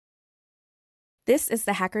This is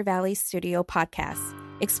the Hacker Valley Studio podcast,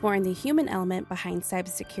 exploring the human element behind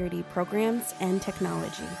cybersecurity programs and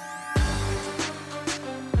technology.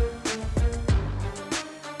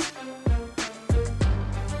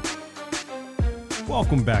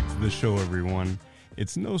 Welcome back to the show, everyone.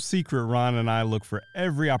 It's no secret Ron and I look for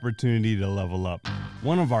every opportunity to level up.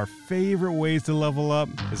 One of our favorite ways to level up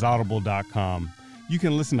is audible.com. You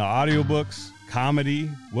can listen to audiobooks, comedy,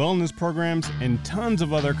 wellness programs, and tons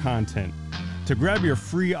of other content. To grab your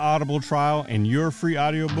free Audible trial and your free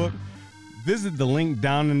audiobook, visit the link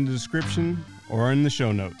down in the description or in the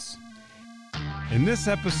show notes. In this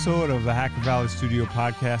episode of the Hacker Valley Studio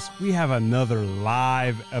podcast, we have another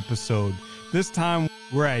live episode. This time,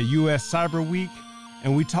 we're at US Cyber Week,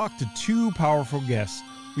 and we talk to two powerful guests.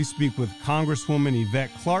 We speak with Congresswoman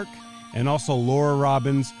Yvette Clarke and also Laura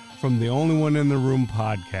Robbins from the Only One in the Room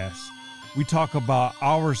podcast. We talk about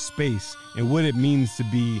our space and what it means to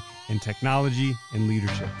be in technology and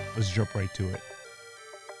leadership. Let's jump right to it.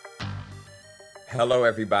 Hello,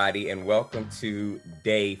 everybody, and welcome to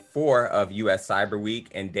day 4 of US Cyber Week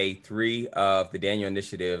and day 3 of the Daniel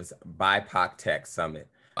Initiative's BIPOC Tech Summit.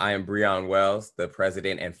 I am Breon Wells, the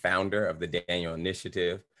president and founder of the Daniel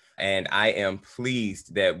Initiative, and I am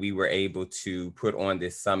pleased that we were able to put on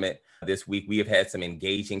this summit this week. We have had some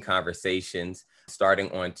engaging conversations starting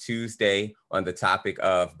on Tuesday on the topic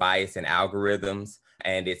of bias and algorithms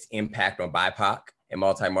and its impact on BIPOC and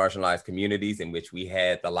multi-marginalized communities, in which we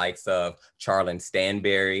had the likes of Charlene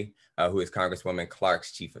Stanberry, who is Congresswoman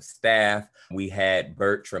Clarke's chief of staff. We had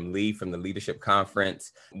Bertram Lee from the Leadership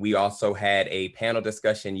Conference. We also had a panel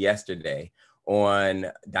discussion yesterday on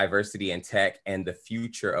diversity in tech and the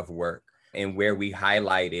future of work, and where we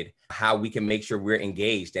highlighted how we can make sure we're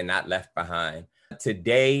engaged and not left behind.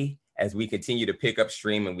 Today, as we continue to pick up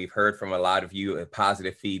stream, and we've heard from a lot of you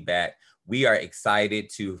positive feedback, we are excited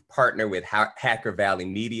to partner with Hacker Valley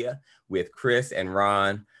Media, with Chris and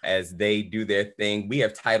Ron, as they do their thing. We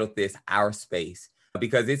have titled this Our Space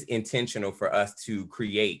because it's intentional for us to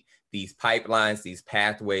create these pipelines, these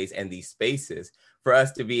pathways, and these spaces for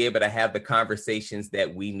us to be able to have the conversations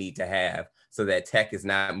that we need to have so that tech is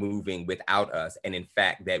not moving without us, and in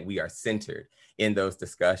fact, that we are centered in those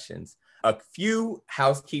discussions. A few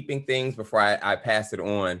housekeeping things before I pass it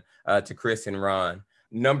on to Chris and Ron.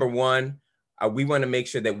 Number one, we want to make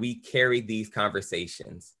sure that we carry these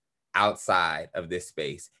conversations outside of this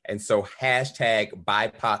space. And so hashtag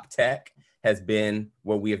BIPOC Tech has been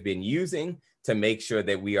what we have been using to make sure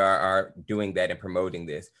that we are doing that and promoting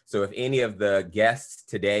this. So if any of the guests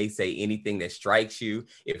today say anything that strikes you,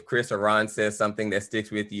 if Chris or Ron says something that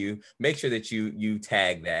sticks with you, make sure that you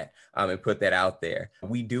tag that and put that out there.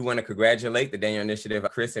 We do want to congratulate the Daniel Initiative,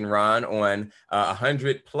 Chris and Ron, on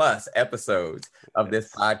 100 plus episodes of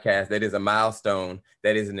this podcast. That is a milestone.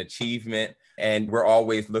 That is an achievement. And we're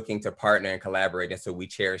always looking to partner and collaborate. And so we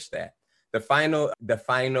cherish that. The final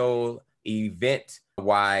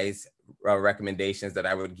event-wise recommendations that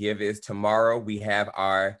I would give is tomorrow we have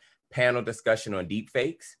our panel discussion on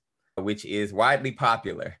deepfakes, which is widely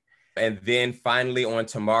popular. And then finally on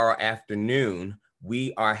tomorrow afternoon,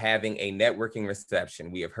 we are having a networking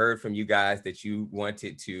reception. We have heard from you guys that you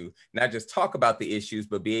wanted to not just talk about the issues,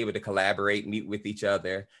 but be able to collaborate, meet with each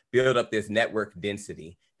other, build up this network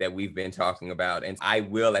density that we've been talking about. And I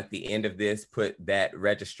will, at the end of this, put that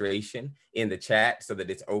registration in the chat so that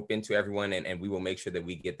it's open to everyone, and we will make sure that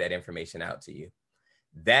we get that information out to you.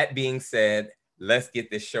 That being said, let's get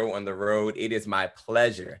this show on the road. It is my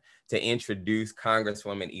pleasure to introduce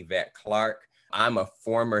Congresswoman Yvette Clarke. I'm a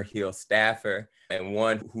former Hill staffer and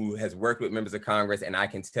one who has worked with members of Congress, and I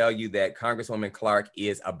can tell you that Congresswoman Clarke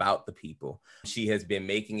is about the people. She has been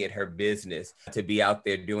making it her business to be out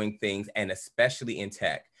there doing things, and especially in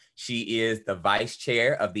tech. She is the vice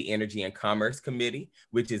chair of the Energy and Commerce Committee,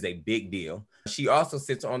 which is a big deal. She also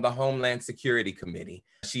sits on the Homeland Security Committee.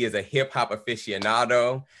 She is a hip hop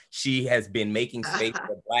aficionado. She has been making space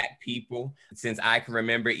for Black people since I can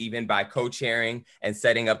remember, even by co-chairing and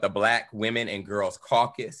setting up the Black Women and Girls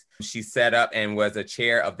Caucus. She set up and was a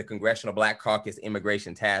chair of the Congressional Black Caucus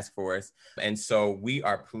Immigration Task Force. And so we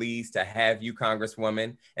are pleased to have you,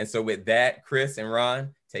 Congresswoman. And so with that, Chris and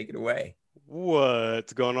Ron, take it away.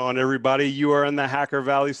 What's going on, everybody? You are in the Hacker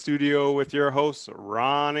Valley Studio with your hosts,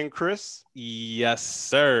 Ron and Chris. Yes,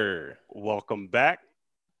 sir. Welcome back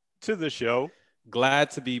to the show.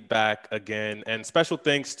 Glad to be back again. And special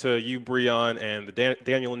thanks to you, Breon, and the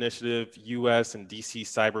Daniel Initiative, US and DC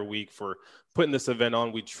Cyber Week for putting this event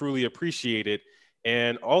on. We truly appreciate it.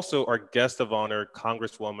 And also our guest of honor,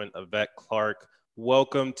 Congresswoman Yvette Clarke.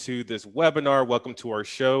 Welcome to this webinar. Welcome to our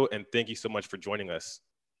show. And thank you so much for joining us.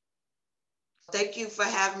 Thank you for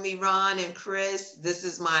having me, Ron and Chris. This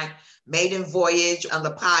is my maiden voyage on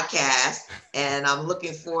the podcast, and I'm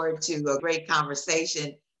looking forward to a great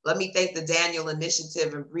conversation. Let me thank the Daniel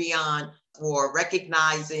Initiative and Breon for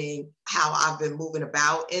recognizing how I've been moving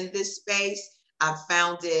about in this space. I've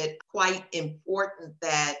found it quite important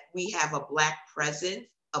that we have a Black presence,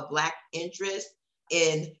 a Black interest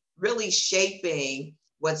in really shaping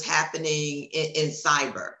what's happening in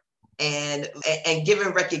cyber and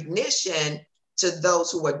giving recognition to those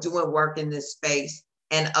who are doing work in this space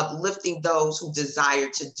and uplifting those who desire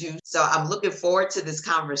to do. So I'm looking forward to this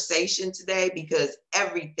conversation today because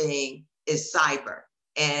everything is cyber.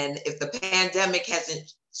 And if the pandemic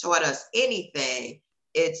hasn't taught us anything,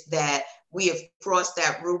 it's that we have crossed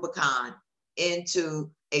that Rubicon into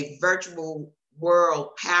a virtual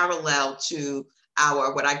world parallel to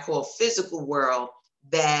our, what I call physical world,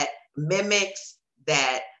 that mimics,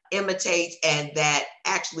 that imitates, and that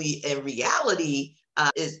actually in reality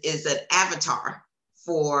is an avatar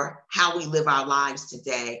for how we live our lives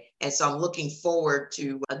today. And so I'm looking forward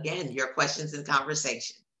to, again, your questions and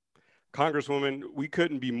conversation. Congresswoman, we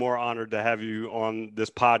couldn't be more honored to have you on this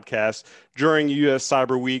podcast during US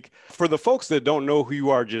Cyber Week. For the folks that don't know who you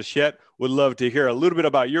are just yet, would love to hear a little bit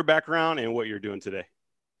about your background and what you're doing today.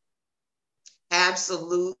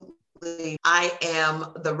 Absolutely. I am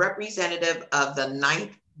the representative of the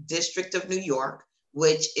 9th District of New York,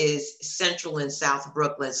 which is Central and South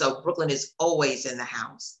Brooklyn. So Brooklyn is always in the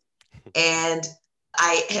house. And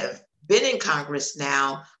I have been in Congress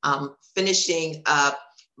now, finishing up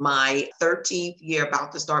my 13th year,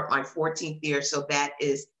 about to start my 14th year. So that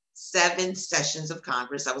is 7 sessions of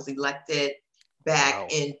Congress. I was elected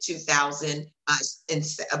back in 2000. I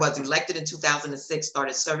was elected in 2006,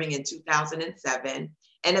 started serving in 2007,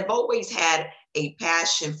 and have always had a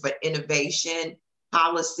passion for innovation,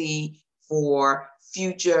 policy, for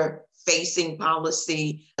future facing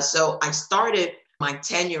policy. So I started my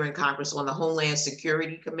tenure in Congress on the Homeland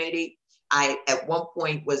Security Committee. I, at one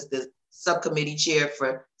point, was the subcommittee chair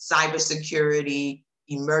for cybersecurity,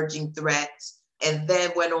 emerging threats, and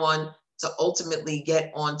then went on to ultimately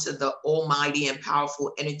get onto the almighty and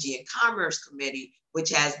powerful Energy and Commerce Committee,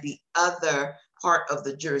 which has the other part of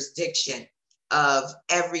the jurisdiction of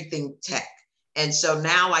everything tech. And so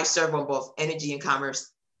now I serve on both Energy and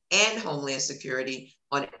Commerce and Homeland Security.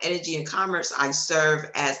 On Energy and Commerce, I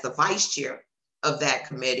serve as the vice chair of that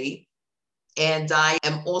committee. And I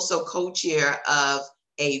am also co-chair of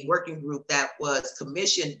a working group that was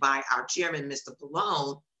commissioned by our chairman, Mr.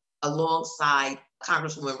 Pallone, alongside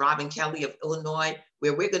Congresswoman Robin Kelly of Illinois,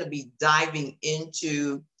 where we're going to be diving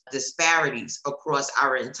into disparities across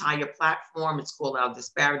our entire platform. It's called our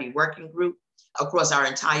Disparity Working Group, across our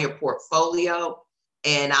entire portfolio.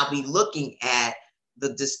 And I'll be looking at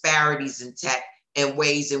the disparities in tech and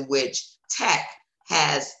ways in which tech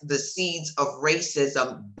has the seeds of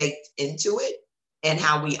racism baked into it, and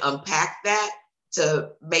how we unpack that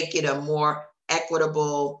to make it a more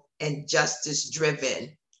equitable and justice-driven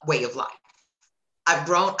way of life.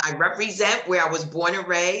 I represent where I was born and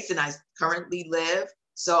raised, and I currently live.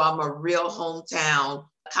 So I'm a real hometown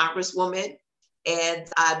Congresswoman, and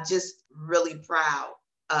I'm just really proud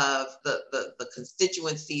of the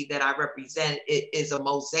constituency that I represent. It is a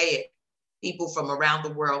mosaic. People from around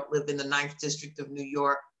the world live in the 9th District of New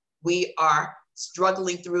York. We are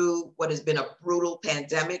struggling through what has been a brutal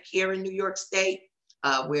pandemic here in New York State.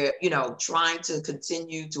 We're, trying to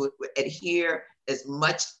continue to adhere as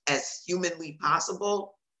much as humanly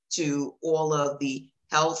possible to all of the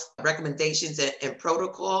health recommendations and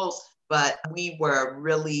protocols, but we were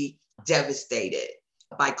really devastated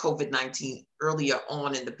by COVID-19 earlier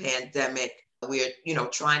on in the pandemic. We're,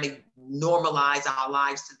 trying to normalize our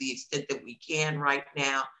lives to the extent that we can right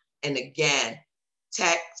now. And again,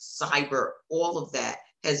 tech, cyber, all of that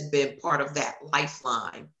has been part of that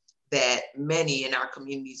lifeline that many in our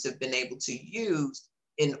communities have been able to use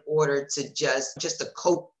in order to just to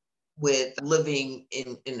cope with living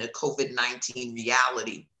in a COVID-19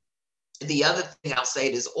 reality. The other thing I'll say,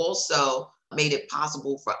 it has also made it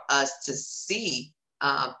possible for us to see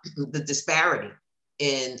the disparity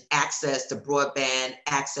in access to broadband,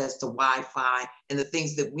 access to Wi-Fi, and the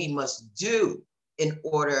things that we must do in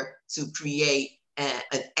order to create an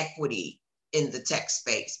equity in the tech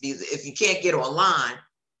space. Because if you can't get online,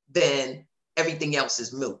 then everything else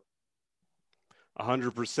is moot.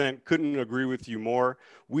 100%. Couldn't agree with you more.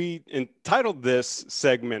 We entitled this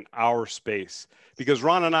segment Our Space because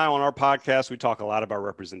Ron and I on our podcast, we talk a lot about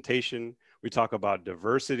representation. We talk about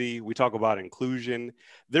diversity. We talk about inclusion.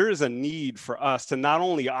 There is a need for us to not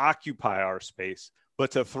only occupy our space, but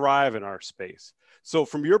to thrive in our space. So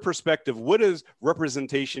from your perspective, what does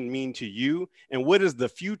representation mean to you? And what does the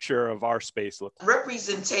future of our space look like?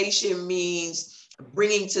 Representation means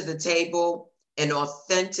bringing to the table an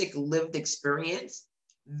authentic lived experience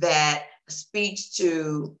that speaks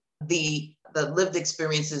to the lived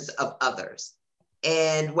experiences of others.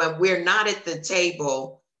 And when we're not at the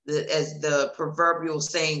table, as the proverbial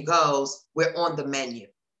saying goes, we're on the menu.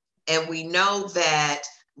 And we know that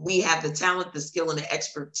we have the talent, the skill, and the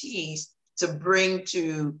expertise to bring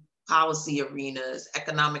to policy arenas,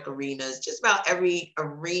 economic arenas, just about every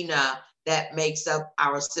arena that makes up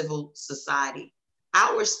our civil society.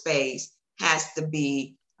 Our space has to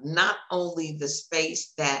be not only the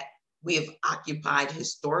space that we have occupied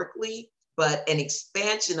historically, but an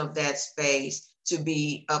expansion of that space to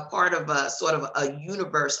be a part of a sort of a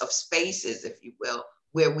universe of spaces, if you will,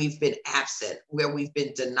 where we've been absent, where we've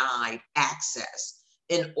been denied access,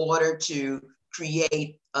 in order to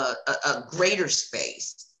create a greater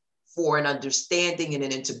space for an understanding and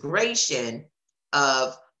an integration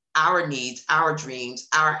of our needs, our dreams,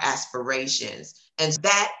 our aspirations. And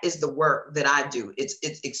that is the work that I do. It's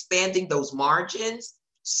expanding those margins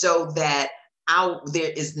so that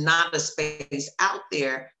there is not a space out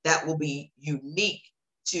there that will be unique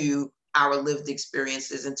to our lived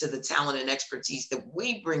experiences and to the talent and expertise that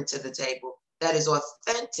we bring to the table that is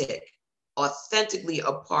authentically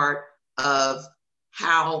a part of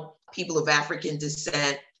how people of African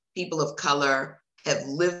descent, people of color have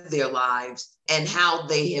lived their lives and how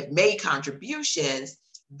they have made contributions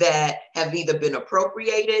that have either been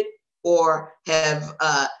appropriated or have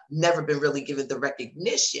never been really given the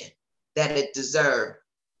recognition that it deserved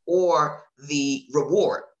or the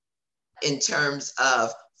reward in terms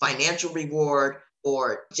of financial reward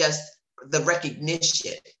or just the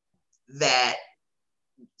recognition that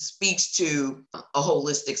speaks to a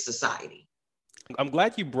holistic society. I'm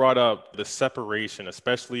glad you brought up the separation,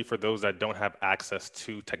 especially for those that don't have access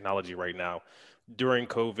to technology right now. During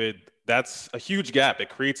COVID, that's a huge gap. It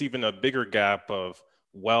creates even a bigger gap of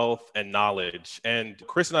wealth and knowledge. And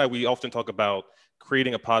Chris and I, we often talk about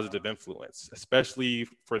creating a positive influence, especially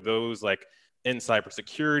for those like in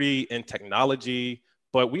cybersecurity, in technology.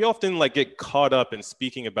 But we often get caught up in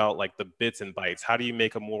speaking about the bits and bytes. How do you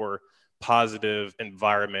make a more positive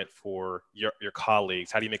environment for your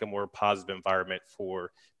colleagues? How do you make a more positive environment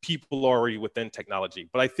for people already within technology?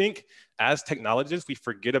 But I think as technologists, we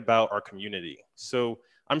forget about our community. So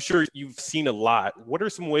I'm sure you've seen a lot. What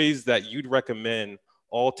are some ways that you'd recommend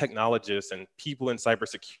all technologists and people in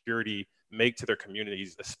cybersecurity make to their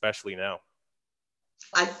communities, especially now?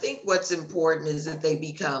 I think what's important is that they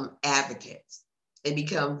become advocates. They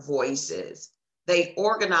become voices. They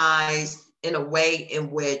organize in a way in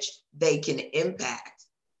which they can impact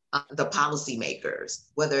the policymakers,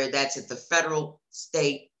 whether that's at the federal,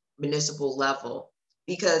 state, municipal level.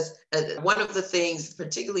 Because one of the things,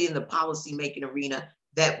 particularly in the policymaking arena,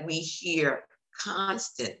 that we hear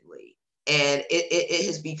constantly, and it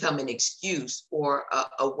has become an excuse or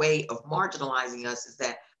a way of marginalizing us, is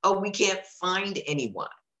that, oh, we can't find anyone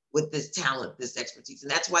with this talent, this expertise.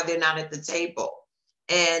 And that's why they're not at the table.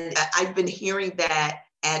 And I've been hearing that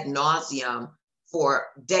ad nauseum for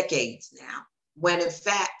decades now, when in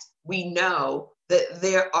fact, we know that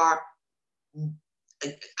there are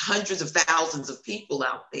hundreds of thousands of people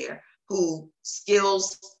out there whose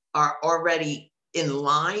skills are already in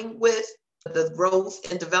line with the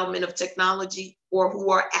growth and development of technology, or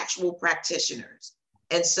who are actual practitioners.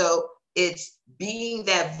 And so it's being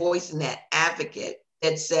that voice and that advocate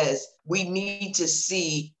that says we need to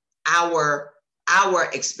see our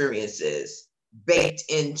experiences baked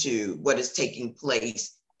into what is taking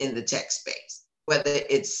place in the tech space, whether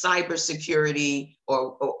it's cybersecurity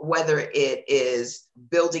or whether it is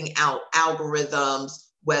building out algorithms,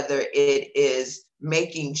 whether it is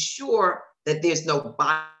making sure that there's no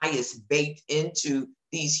bias baked into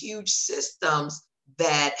these huge systems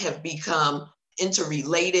that have become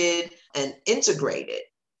interrelated and integrated,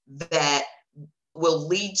 that will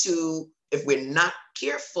lead to, if we're not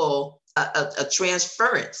careful, a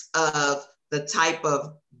transference of the type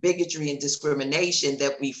of bigotry and discrimination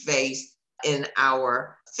that we face in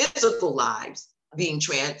our physical lives being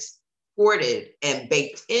transported and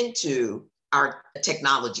baked into our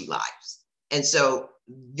technology lives. And so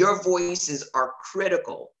your voices are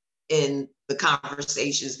critical in the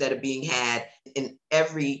conversations that are being had in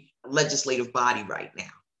every legislative body right now.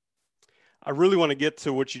 I really want to get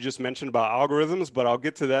to what you just mentioned about algorithms, but I'll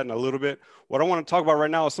get to that in a little bit. What I want to talk about right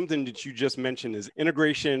now is something that you just mentioned, is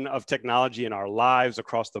integration of technology in our lives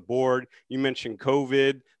across the board. You mentioned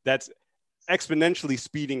COVID. That's exponentially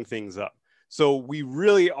speeding things up. So we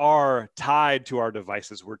really are tied to our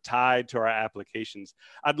devices. We're tied to our applications.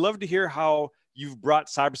 I'd love to hear how you've brought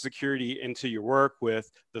cybersecurity into your work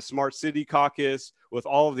with the Smart City Caucus, with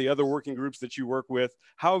all of the other working groups that you work with.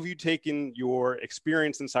 How have you taken your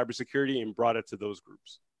experience in cybersecurity and brought it to those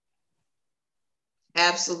groups?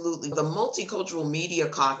 Absolutely. The Multicultural Media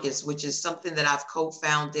Caucus, which is something that I've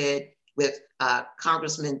co-founded with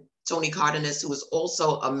Congressman Tony Cardenas, who is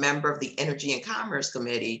also a member of the Energy and Commerce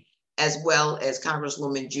Committee, as well as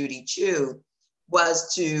Congresswoman Judy Chu,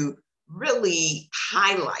 was to really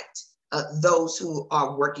highlight those who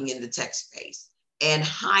are working in the tech space and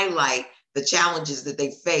highlight the challenges that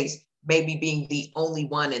they face, maybe being the only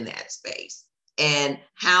one in that space, and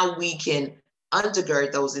how we can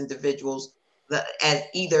undergird those individuals as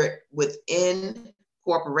either within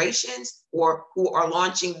corporations or who are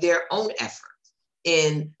launching their own efforts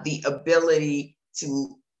in the ability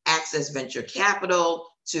to access venture capital,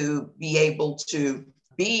 to be able to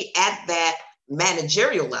be at that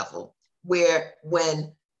managerial level where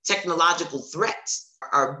when technological threats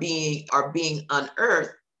are being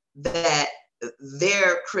unearthed, that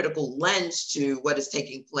their critical lens to what is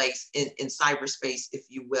taking place in cyberspace, if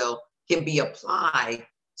you will, can be applied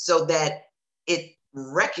so that it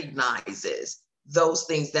recognizes those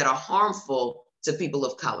things that are harmful to people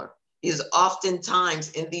of color. Is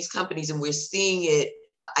oftentimes in these companies, and we're seeing it,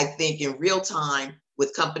 I think, in real time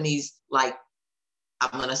with companies like,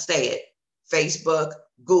 I'm going to say it, Facebook,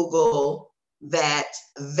 Google, that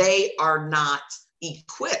they are not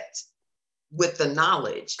equipped with the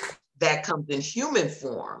knowledge that comes in human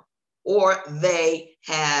form, or they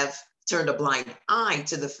have turned a blind eye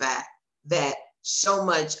to the fact that so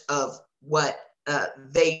much of what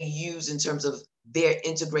they use in terms of their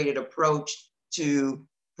integrated approach to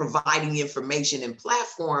providing information and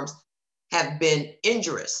platforms have been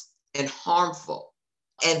injurious and harmful.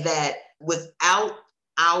 And that without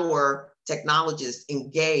our technologists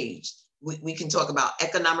engaged, we can talk about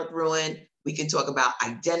economic ruin, we can talk about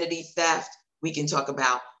identity theft, we can talk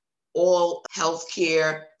about all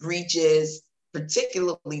healthcare breaches,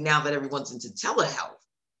 particularly now that everyone's into telehealth.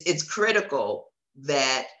 It's critical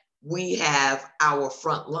that we have our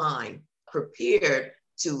front line prepared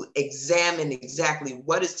to examine exactly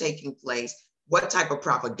what is taking place, what type of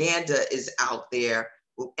propaganda is out there,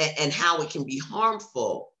 and how it can be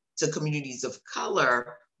harmful to communities of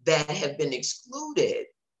color that have been excluded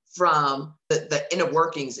from the inner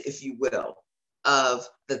workings, if you will, of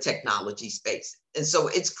the technology space. And so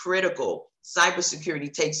it's critical.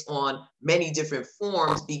 Cybersecurity takes on many different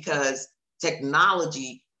forms because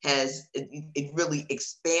technology has it really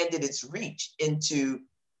expanded its reach into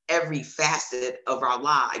every facet of our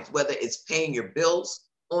lives, whether it's paying your bills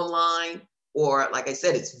online, or like I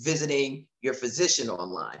said, it's visiting your physician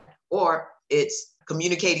online, or it's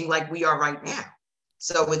communicating like we are right now.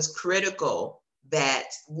 So it's critical that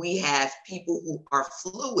we have people who are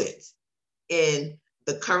fluid in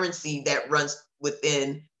the currency that runs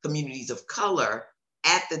within communities of color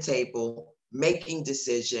at the table, making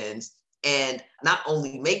decisions, and not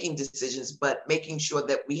only making decisions, but making sure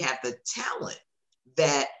that we have the talent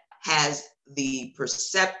that has the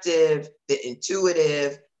perceptive, the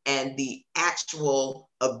intuitive, and the actual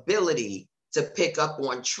ability to pick up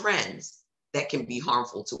on trends that can be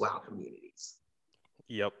harmful to our communities.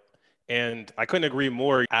 Yep. And I couldn't agree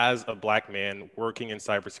more. As a Black man working in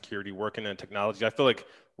cybersecurity, working in technology, I feel like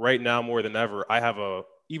right now more than ever, I have a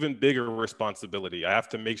even bigger responsibility. I have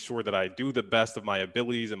to make sure that I do the best of my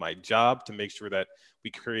abilities in my job to make sure that we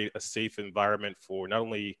create a safe environment for not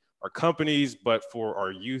only our companies, but for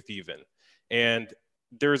our youth even. And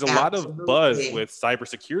there's a lot of buzz with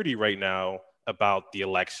cybersecurity right now about the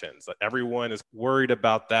elections. Everyone is worried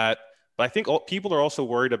about that. But I think people are also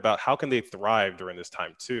worried about how can they thrive during this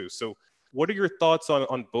time too. So what are your thoughts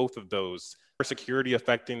on both of those? Security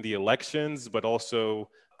affecting the elections, but also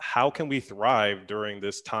how can we thrive during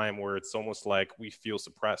this time where it's almost like we feel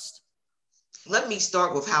suppressed? Let me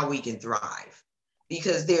start with how we can thrive,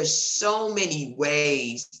 because there's so many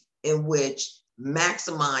ways in which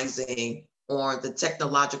maximizing on the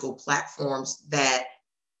technological platforms that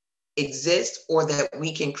exist or that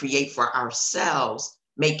we can create for ourselves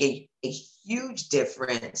make a huge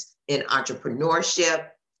difference in entrepreneurship,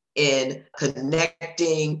 in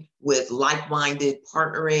connecting with like-minded,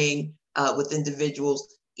 partnering with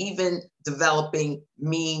individuals, even developing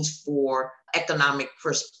means for economic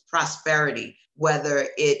prosperity, whether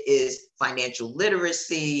it is financial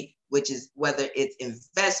literacy, which is whether it's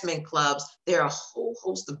investment clubs. There are a whole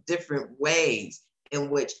host of different ways in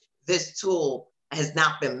which this tool has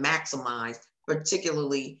not been maximized,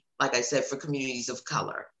 particularly, like I said, for communities of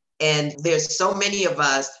color. And there's so many of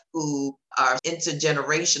us who are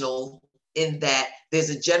intergenerational in that there's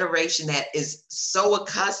a generation that is so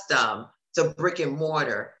accustomed to brick and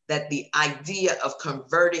mortar that the idea of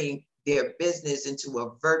converting their business into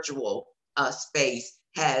a virtual space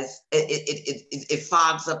it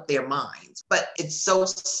fogs up their minds. But it's so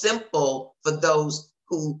simple for those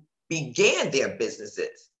who began their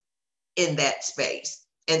businesses in that space.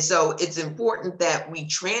 And so it's important that we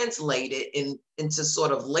translate it into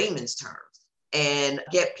sort of layman's terms and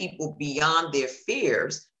get people beyond their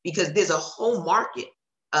fears, because there's a whole market,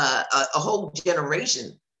 a whole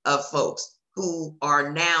generation of folks who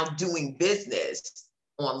are now doing business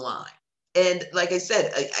online. And like I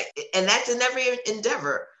said, and that's in every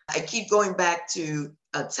endeavor. I keep going back to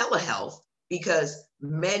telehealth, because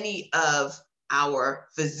many of our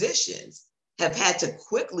physicians have had to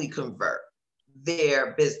quickly convert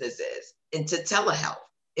their businesses into telehealth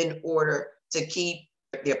in order to keep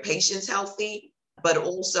their patients healthy, but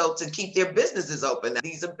also to keep their businesses open.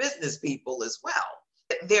 These are business people as well.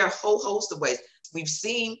 There are a whole host of ways. We've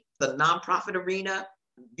seen the nonprofit arena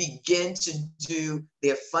begin to do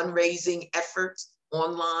their fundraising efforts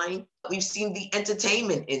online. We've seen the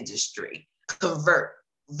entertainment industry convert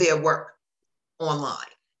their work online.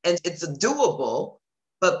 And it's doable,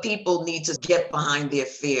 but people need to get behind their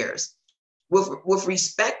fears. With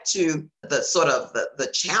respect to the sort of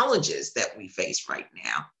the challenges that we face right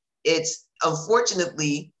now, it's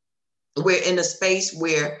unfortunately, we're in a space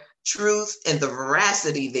where truth and the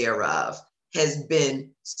veracity thereof has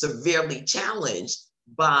been severely challenged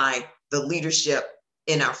by the leadership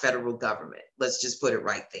in our federal government. Let's just put it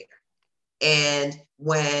right there. And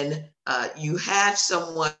when you have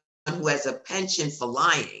someone who has a penchant for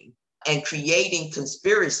lying and creating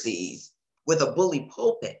conspiracies with a bully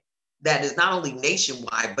pulpit that is not only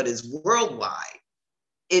nationwide, but is worldwide,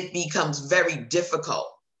 it becomes very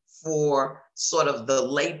difficult for sort of the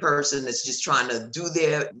layperson that's just trying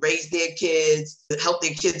to raise their kids, help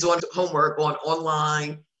their kids on homework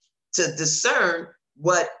online, to discern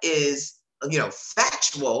what is,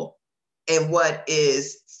 factual and what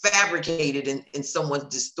is fabricated in someone's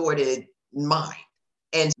distorted mind.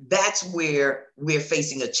 And that's where we're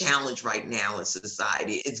facing a challenge right now in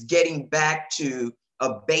society. It's getting back to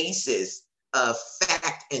a basis of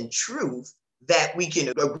fact and truth that we can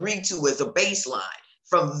agree to as a baseline.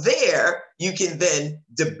 From there, you can then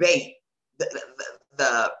debate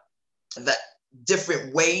the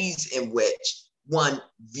different ways in which one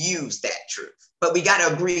views that truth. But we got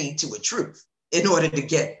to agree to a truth in order to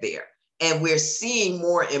get there. And we're seeing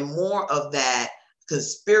more and more of that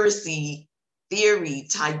conspiracy theory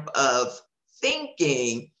type of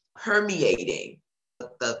thinking permeating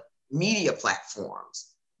the media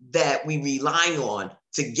platforms that we rely on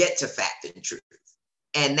to get to fact and truth.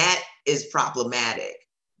 And that is problematic,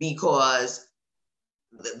 because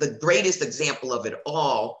the greatest example of it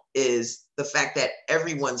all is the fact that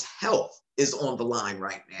everyone's health is on the line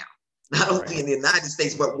right now, not only in the United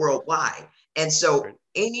States, but worldwide. And so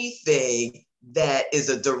anything that is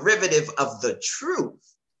a derivative of the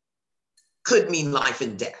truth could mean life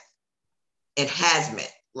and death, and has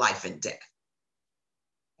meant life and death.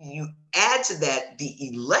 You add to that the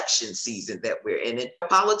election season that we're in, and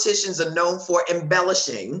politicians are known for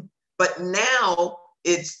embellishing, but now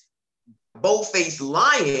it's bold-faced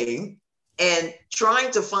lying and trying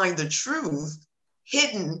to find the truth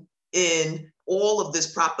hidden in all of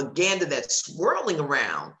this propaganda that's swirling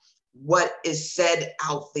around what is said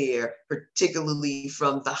out there, particularly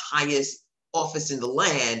from the highest office in the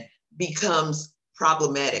land, becomes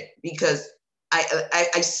problematic. Because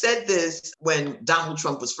I said this when Donald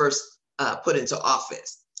Trump was first put into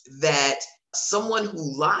office, that someone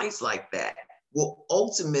who lies like that will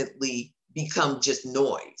ultimately become just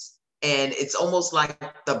noise. And it's almost like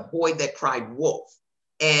the boy that cried wolf.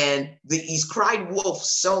 And he's cried wolf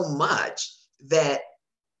so much that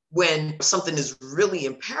when something is really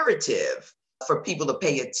imperative for people to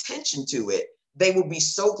pay attention to it, they will be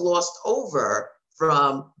so glossed over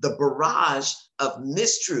from the barrage of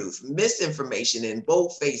mistruth, misinformation, and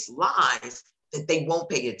bold-faced lies that they won't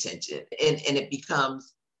pay attention. And it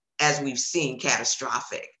becomes, as we've seen,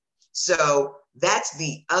 catastrophic. So that's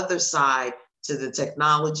the other side to the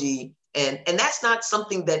technology. And that's not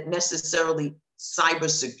something that necessarily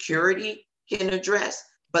cybersecurity can address,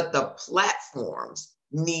 but the platforms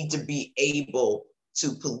need to be able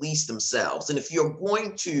to police themselves. And if you're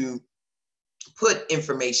going to put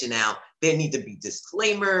information out, there need to be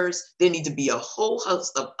disclaimers. There need to be a whole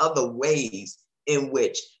host of other ways in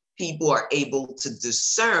which people are able to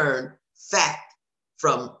discern fact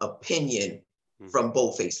from opinion from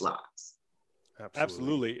bold-faced lies.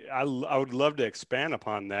 Absolutely. I would love to expand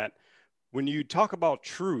upon that. When you talk about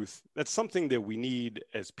truth, that's something that we need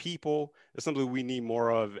as people. It's something we need more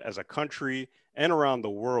of as a country and around the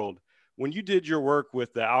world. When you did your work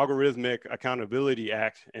with the Algorithmic Accountability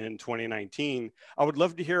Act in 2019, I would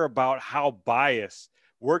love to hear about how bias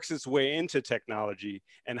works its way into technology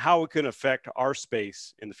and how it can affect our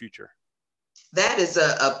space in the future. That is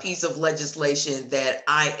a piece of legislation that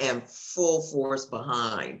I am full force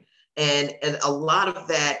behind. And a lot of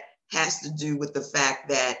that has to do with the fact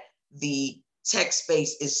that the tech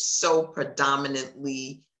space is so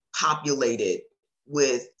predominantly populated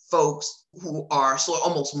with folks who are sort of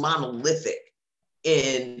almost monolithic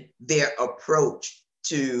in their approach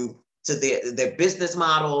to their business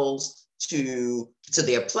models, to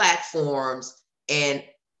their platforms, and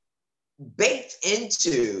baked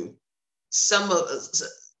into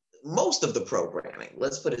most of the programming,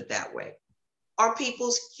 let's put it that way, are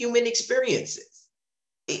people's human experiences.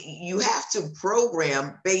 You have to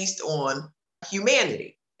program based on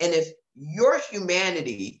humanity. And if your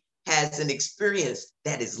humanity has an experience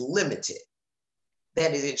that is limited,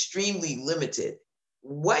 that is extremely limited,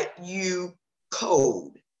 what you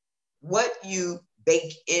code, what you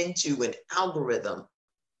bake into an algorithm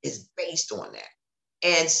is based on that.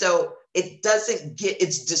 And so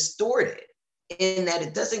it's distorted in that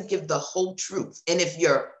it doesn't give the whole truth. And if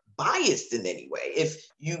you're biased in any way, if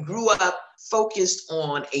you grew up focused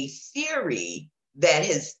on a theory that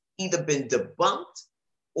has either been debunked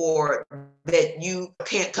or that you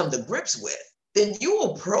can't come to grips with, then you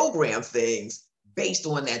will program things based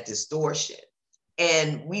on that distortion.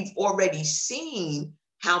 And we've already seen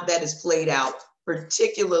how that is played out,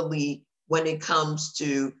 particularly when it comes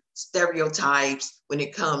to stereotypes, when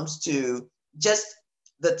it comes to just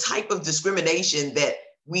the type of discrimination that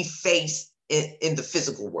we face in the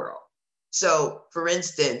physical world. So, for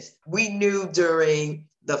instance, we knew during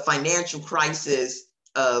the financial crisis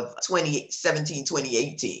of 2017,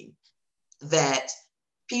 2018, that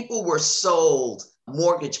people were sold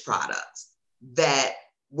mortgage products that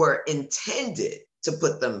were intended to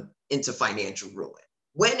put them into financial ruin,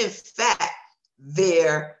 when in fact,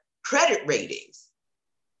 their credit ratings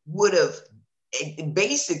would have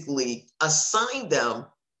basically assigned them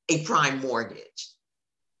a prime mortgage.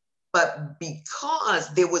 But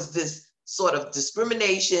because there was this sort of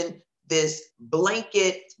discrimination, this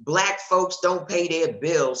blanket, Black folks don't pay their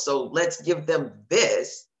bills, so let's give them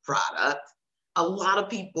this product, a lot of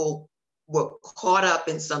people were caught up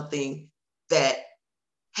in something that,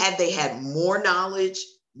 had they had more knowledge,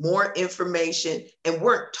 more information, and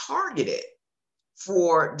weren't targeted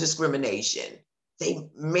for discrimination, they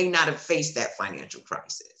may not have faced that financial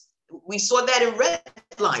crisis. We saw that in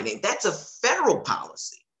redlining. That's a federal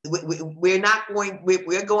policy. We're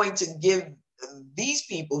going to give these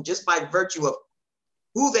people, just by virtue of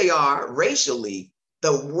who they are racially,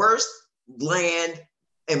 the worst land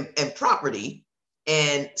and property,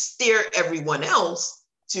 and steer everyone else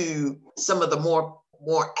to some of the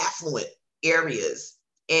more affluent areas.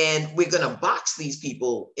 And we're going to box these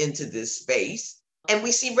people into this space. And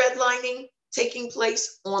we see redlining taking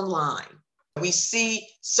place online. We see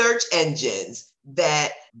search engines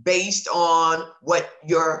that, based on what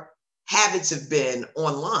your habits have been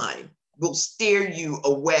online, will steer you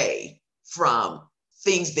away from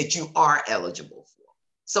things that you are eligible for.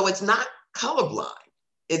 So it's not colorblind.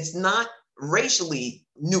 It's not racially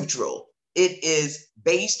neutral. It is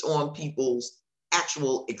based on people's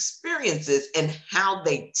actual experiences and how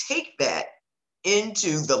they take that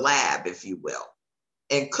into the lab, if you will,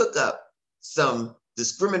 and cook up some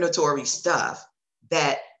discriminatory stuff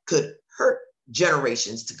that could hurt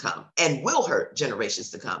generations to come and will hurt generations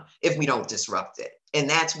to come if we don't disrupt it. And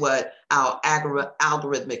that's what our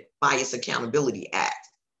Algorithmic Bias Accountability Act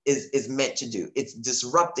is meant to do. It's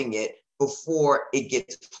disrupting it before it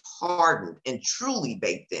gets hardened and truly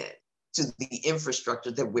baked in to the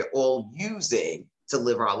infrastructure that we're all using to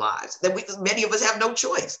live our lives. That many of us have no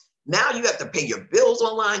choice. Now you have to pay your bills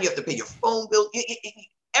online, you have to pay your phone bill.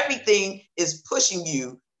 Everything is pushing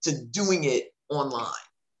you to doing it online.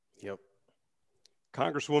 Yep.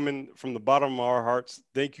 Congresswoman, from the bottom of our hearts,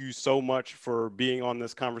 thank you so much for being on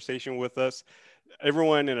this conversation with us.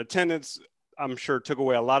 Everyone in attendance, I'm sure, took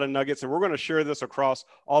away a lot of nuggets, and we're going to share this across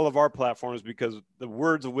all of our platforms because the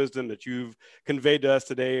words of wisdom that you've conveyed to us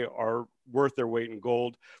today are worth their weight in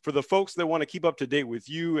gold. For the folks that want to keep up to date with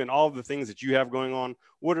you and all of the things that you have going on,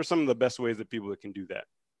 what are some of the best ways that people can do that?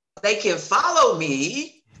 They can follow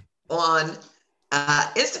me on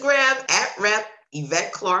Instagram at Rep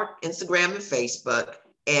Yvette Clarke, Instagram and Facebook.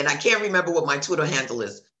 And I can't remember what my Twitter handle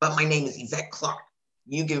is, but my name is Yvette Clarke.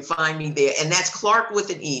 You can find me there. And that's Clark with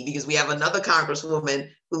an E, because we have another congresswoman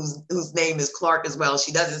whose name is Clark as well.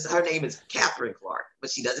 Her name is Catherine Clark, but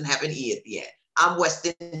she doesn't have an E at the end. I'm West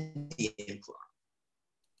Indian Clark.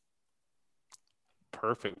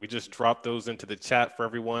 Perfect. We just dropped those into the chat for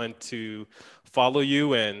everyone to follow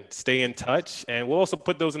you and stay in touch. And we'll also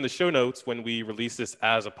put those in the show notes when we release this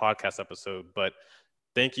as a podcast episode. But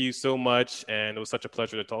thank you so much. And it was such a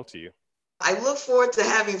pleasure to talk to you. I look forward to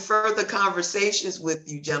having further conversations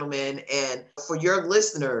with you, gentlemen. And for your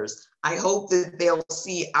listeners, I hope that they'll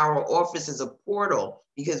see our office as a portal,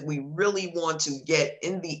 because we really want to get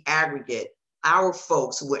in the aggregate our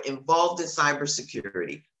folks who are involved in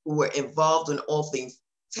cybersecurity, who are involved in all things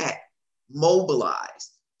tech,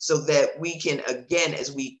 mobilized, so that we can, again,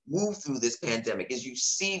 as we move through this pandemic, as you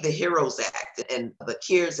see the HEROES Act and the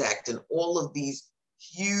CARES Act and all of these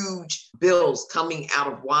huge bills coming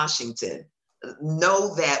out of Washington,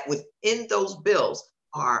 know that within those bills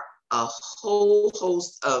are a whole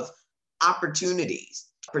host of opportunities,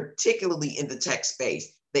 particularly in the tech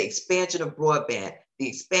space, the expansion of broadband, the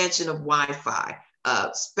expansion of Wi-Fi,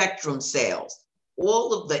 spectrum sales,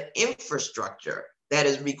 all of the infrastructure that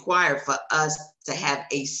is required for us to have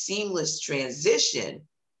a seamless transition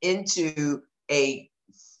into a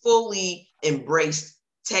fully embraced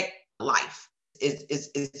tech life is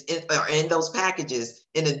in those packages.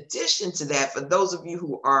 In addition to that, for those of you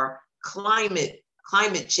who are climate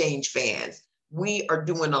change fans, we are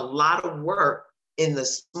doing a lot of work in the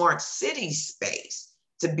smart city space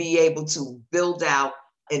to be able to build out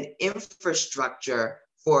an infrastructure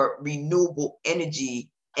for renewable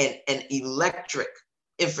energy and electric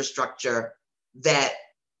infrastructure that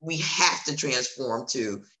we have to transform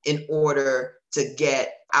to in order to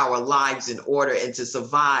get our lives in order and to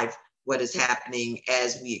survive what is happening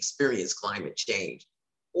as we experience climate change.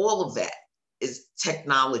 All of that is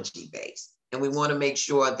technology based. And we want to make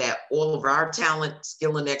sure that all of our talent,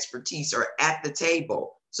 skill, and expertise are at the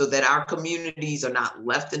table so that our communities are not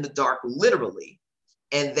left in the dark, literally,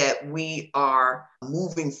 and that we are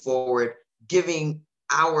moving forward, giving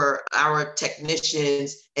our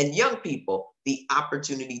technicians and young people the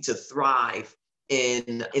opportunity to thrive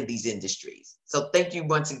in these industries. So thank you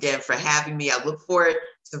once again for having me. I look forward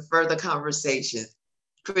to further conversations.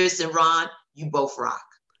 Chris and Ron, you both rock.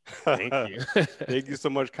 Thank you. Thank you so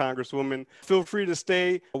much, Congresswoman. Feel free to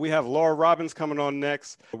stay. We have Laura Robbins coming on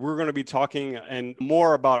next. We're going to be talking and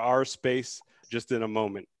more about our space just in a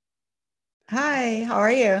moment. Hi, how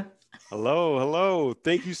are you? Hello, hello.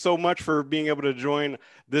 Thank you so much for being able to join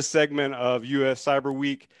this segment of US Cyber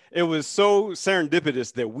Week. It was so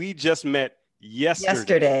serendipitous that we just met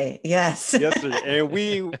yesterday. Yes. Yesterday. And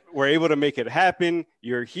we were able to make it happen.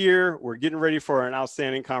 You're here. We're getting ready for an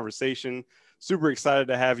outstanding conversation. Super excited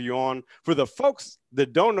to have you on. For the folks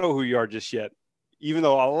that don't know who you are just yet, even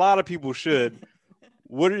though a lot of people should,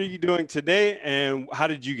 what are you doing today and how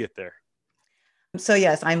did you get there? So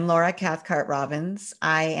yes, I'm Laura Cathcart Robbins.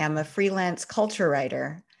 I am a freelance culture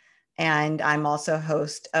writer, and I'm also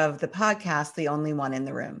host of the podcast, The Only One in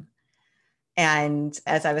the Room. And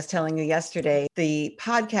as I was telling you yesterday, the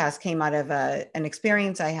podcast came out of an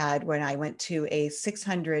experience I had when I went to a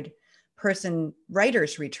 600-person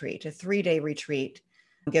writers retreat, a 3-day retreat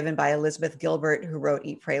given by Elizabeth Gilbert, who wrote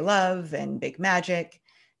Eat, Pray, Love and Big Magic,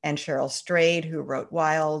 and Cheryl Strayed, who wrote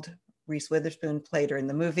Wild. Reese Witherspoon played her in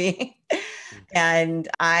the movie. And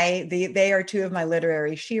they are two of my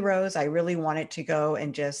literary sheroes. I really wanted to go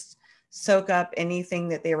and just soak up anything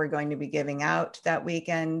that they were going to be giving out that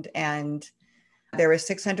weekend. And there were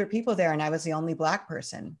 600 people there, and I was the only Black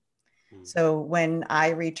person. So when I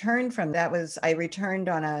returned from that, I returned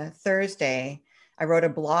on a Thursday. I wrote a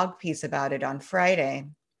blog piece about it on Friday.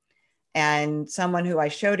 And someone who I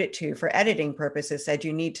showed it to for editing purposes said,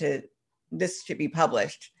 this should be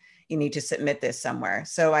published. You need to submit this somewhere.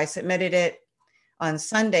 So I submitted it on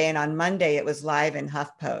Sunday, and on Monday it was live in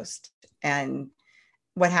HuffPost. And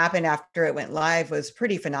what happened after it went live was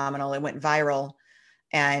pretty phenomenal. It went viral,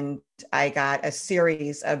 and I got a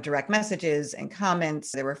series of direct messages and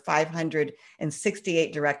comments. There were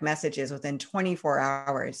 568 direct messages within 24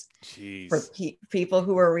 hours. Jeez. For people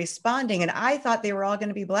who were responding. And I thought they were all going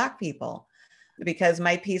to be Black people because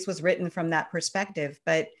my piece was written from that perspective.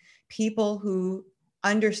 But people who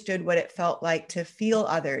understood what it felt like to feel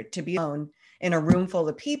other, to be alone in a room full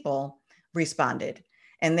of people, responded.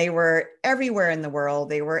 And they were everywhere in the world.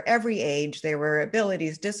 They were every age. They were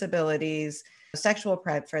abilities, disabilities, sexual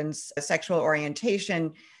preference, sexual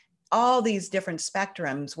orientation. All these different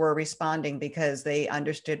spectrums were responding because they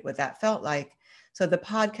understood what that felt like. So the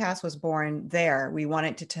podcast was born there. We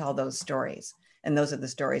wanted to tell those stories. And those are the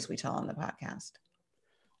stories we tell on the podcast.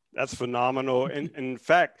 That's phenomenal. And in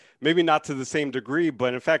fact, maybe not to the same degree,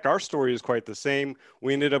 but in fact, our story is quite the same.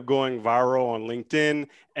 We ended up going viral on LinkedIn,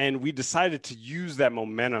 and we decided to use that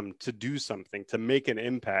momentum to do something, to make an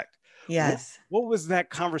impact. Yes. What was that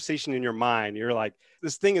conversation in your mind? You're like,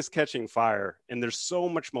 this thing is catching fire and there's so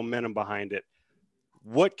much momentum behind it.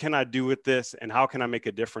 What can I do with this and how can I make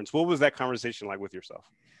a difference? What was that conversation like with yourself?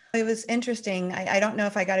 It was interesting. I don't know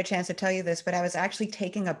if I got a chance to tell you this, but I was actually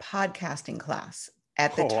taking a podcasting class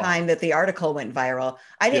at the time that the article went viral.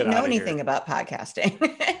 I didn't know anything about podcasting.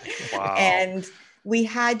 Wow. And we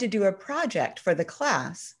had to do a project for the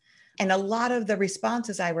class. And a lot of the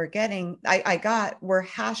responses I got were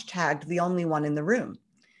hashtagged the only one in the room,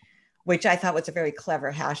 which I thought was a very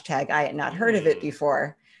clever hashtag. I had not heard of it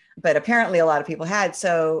before, but apparently a lot of people had.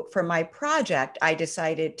 So for my project, I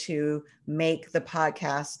decided to make the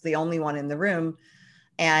podcast the only one in the room.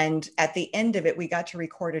 And at the end of it, we got to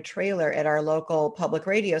record a trailer at our local public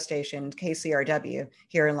radio station, KCRW,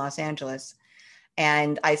 here in Los Angeles.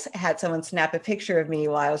 And I had someone snap a picture of me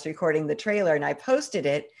while I was recording the trailer, and I posted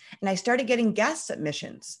it, and I started getting guest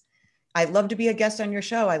submissions. I'd love to be a guest on your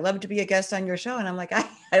show. I'd love to be a guest on your show. And I'm like, I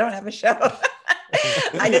don't have a show.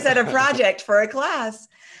 I just had a project for a class.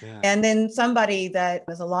 Yeah. And then somebody that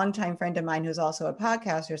was a longtime friend of mine who's also a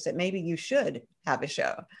podcaster said, maybe you should have a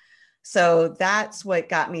show. So that's what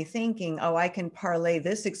got me thinking, I can parlay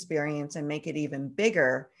this experience and make it even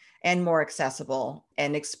bigger and more accessible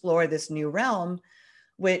and explore this new realm,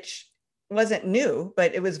 which wasn't new,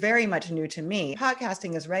 but it was very much new to me.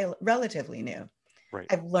 Podcasting is relatively new. Right.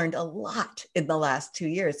 I've learned a lot in the last 2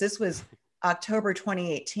 years. This was October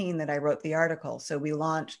 2018 that I wrote the article. So we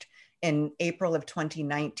launched in April of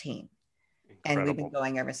 2019. Incredible. And we've been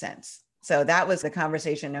going ever since. So that was the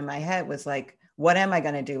conversation in my head, was like, what am I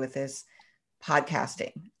going to do with this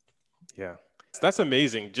podcasting? Yeah, that's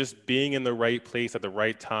amazing. Just being in the right place at the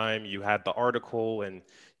right time. You had the article and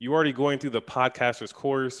you already going through the podcaster's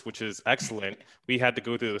course, which is excellent. We had to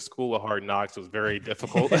go through the School of Hard Knocks. It was very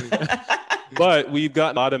difficult. But we've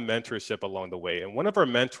gotten a lot of mentorship along the way. And one of our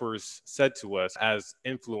mentors said to us, as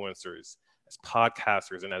influencers, as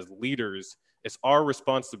podcasters, and as leaders, it's our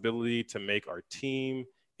responsibility to make our team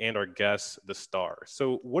and our guests the star.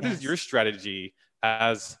 So what is your strategy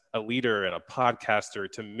as a leader and a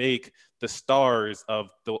podcaster to make the stars of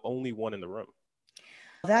the only one in the room?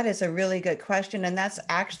 That is a really good question. And that's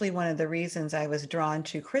actually one of the reasons I was drawn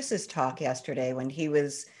to Chris's talk yesterday when he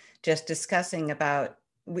was just discussing about,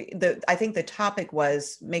 I think the topic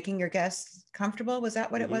was making your guests comfortable. Was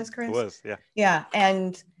that what it was, Chris? It was, yeah. Yeah.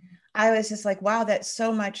 And I was just like, wow, that's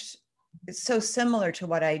so much, it's so similar to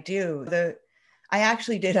what I do. I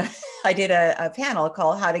actually did a panel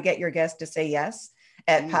called How to Get Your Guests to Say Yes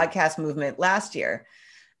at Podcast Movement last year.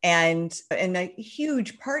 And a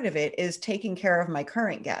huge part of it is taking care of my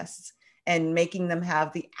current guests and making them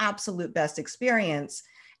have the absolute best experience.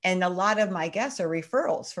 And a lot of my guests are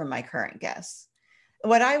referrals from my current guests.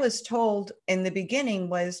 What I was told in the beginning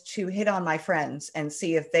was to hit on my friends and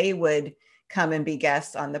see if they would come and be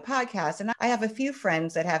guests on the podcast. And I have a few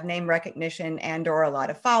friends that have name recognition and/or a lot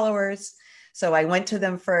of followers. So I went to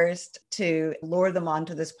them first to lure them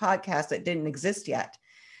onto this podcast that didn't exist yet.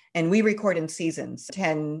 And we record in seasons,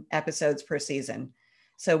 10 episodes per season.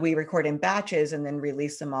 So we record in batches and then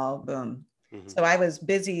release them all, boom. Mm-hmm. So I was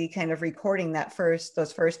busy kind of recording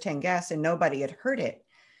those first 10 guests and nobody had heard it.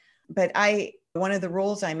 But one of the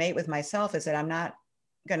rules I made with myself is that I'm not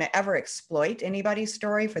going to ever exploit anybody's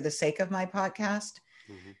story for the sake of my podcast.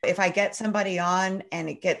 Mm-hmm. If I get somebody on and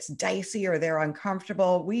it gets dicey or they're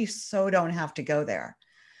uncomfortable, we so don't have to go there.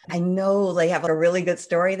 I know they have a really good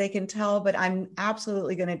story they can tell, but I'm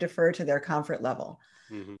absolutely going to defer to their comfort level.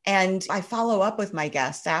 Mm-hmm. And I follow up with my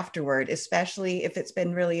guests afterward, especially if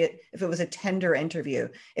it was a tender interview,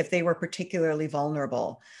 if they were particularly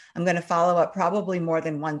vulnerable. I'm going to follow up probably more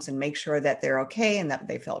than once and make sure that they're okay and that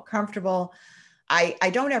they felt comfortable. I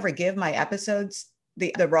don't ever give my episodes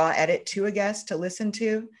the raw edit to a guest to listen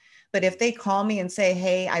to. But if they call me and say,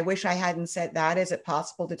 hey, I wish I hadn't said that, is it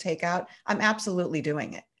possible to take out? I'm absolutely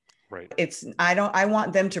doing it. Right. I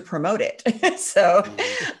want them to promote it. So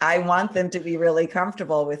I want them to be really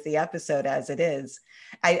comfortable with the episode as it is.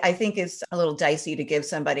 I think it's a little dicey to give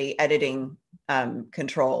somebody editing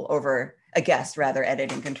control over a guest, rather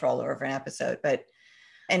editing control over an episode.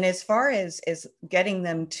 And as far as getting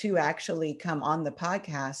them to actually come on the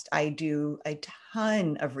podcast, I do a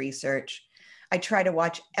ton of research. I try to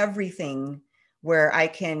watch everything where I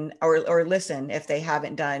can, or listen if they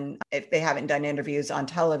haven't done interviews on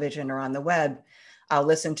television or on the web. I'll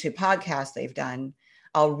listen to podcasts they've done.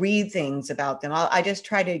 I'll read things about them. I just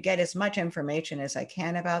try to get as much information as I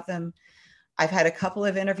can about them. I've had a couple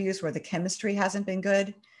of interviews where the chemistry hasn't been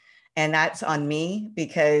good. And that's on me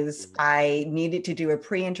because I needed to do a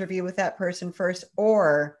pre-interview with that person first,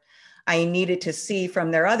 or I needed to see from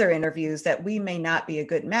their other interviews that we may not be a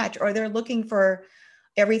good match, or they're looking for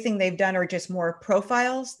everything they've done or just more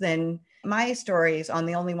profiles. Then my stories on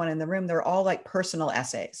The Only One in the Room, they're all like personal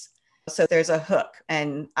essays. So there's a hook,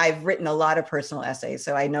 and I've written a lot of personal essays,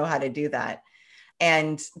 so I know how to do that.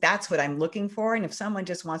 And that's what I'm looking for. And if someone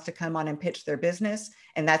just wants to come on and pitch their business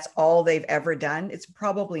and that's all they've ever done, it's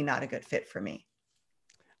probably not a good fit for me.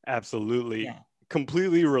 Absolutely. Yeah.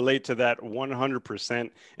 Completely relate to that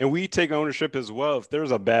 100%. And we take ownership as well. If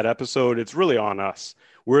there's a bad episode, it's really on us.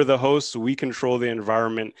 We're the hosts, we control the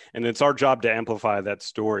environment, and it's our job to amplify that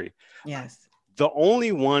story. Yes. The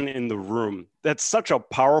Only One in the Room, that's such a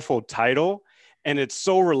powerful title. And it's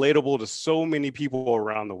so relatable to so many people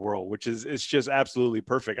around the world, which is, it's just absolutely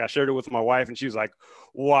perfect. I shared it with my wife and she was like,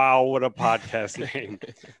 wow, what a podcast name.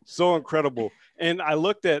 So incredible. And I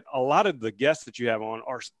looked at a lot of the guests that you have on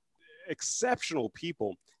are exceptional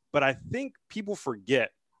people, but I think people forget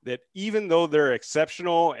that even though they're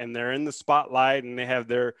exceptional and they're in the spotlight and they have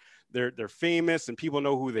they're famous and people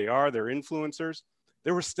know who they are, they're influencers,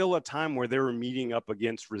 there was still a time where they were meeting up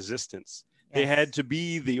against resistance. They had to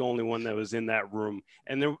be the only one that was in that room.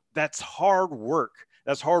 And that's hard work.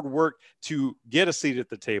 That's hard work to get a seat at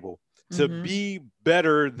the table, to be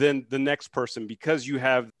better than the next person, because you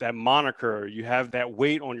have that moniker, you have that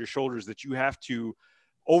weight on your shoulders that you have to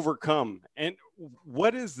overcome. And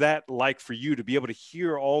what is that like for you to be able to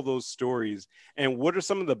hear all those stories? And what are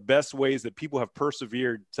some of the best ways that people have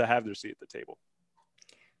persevered to have their seat at the table?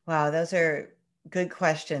 Wow, those are good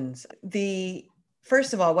questions.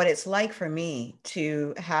 First of all, what it's like for me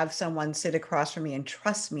to have someone sit across from me and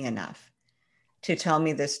trust me enough to tell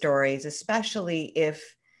me the stories, especially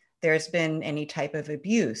if there's been any type of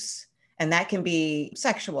abuse. And that can be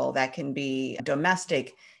sexual, that can be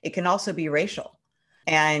domestic, it can also be racial.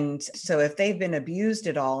 And so if they've been abused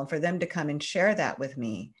at all, and for them to come and share that with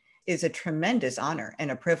me is a tremendous honor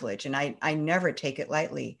and a privilege. And I never take it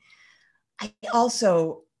lightly.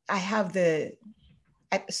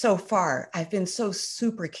 So far, I've been so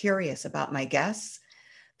super curious about my guests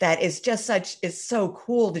that it's so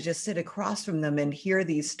cool to just sit across from them and hear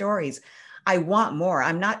these stories. I want more.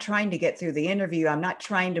 I'm not trying to get through the interview. I'm not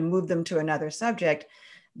trying to move them to another subject.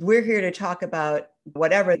 We're here to talk about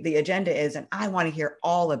whatever the agenda is, and I want to hear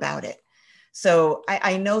all about it. So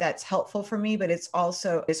I know that's helpful for me, but it's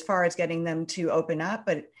also, as far as getting them to open up,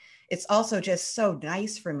 but it's also just so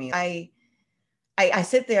nice for me. I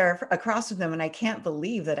sit there across from them and I can't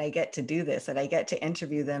believe that I get to do this, that I get to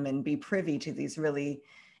interview them and be privy to these really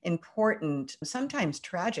important, sometimes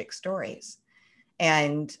tragic stories.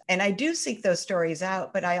 And I do seek those stories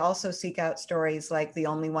out, but I also seek out stories like The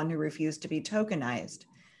Only One Who Refused to Be Tokenized,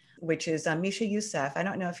 which is Misha Youssef. I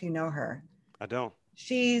don't know if you know her. I don't.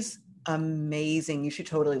 She's amazing. You should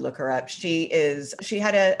totally look her up. She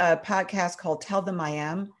had a podcast called Tell Them I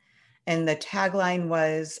Am. And the tagline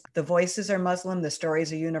was, the voices are Muslim, the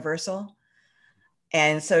stories are universal.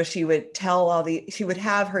 And so she would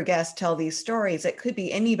have her guests tell these stories that could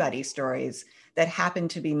be anybody's stories that happen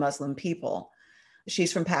to be Muslim people.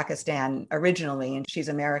 She's from Pakistan originally, and she's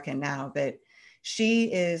American now, but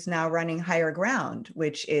she is now running Higher Ground,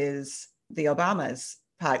 which is the Obama's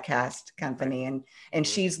podcast company. And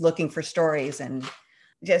she's looking for stories, and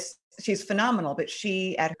she's phenomenal. But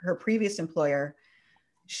she, at her previous employer,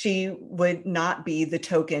 she would not be the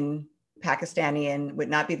token Pakistani, would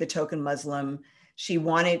not be the token Muslim. She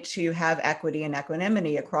wanted to have equity and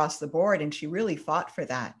equanimity across the board, and she really fought for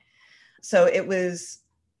that. So it was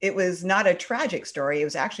not a tragic story. It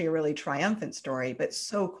was actually a really triumphant story, but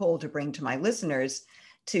so cool to bring to my listeners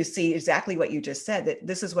to see exactly what you just said, that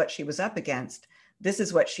this is what she was up against. This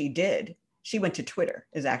is what she did. She went to Twitter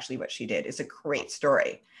is actually what she did. It's a great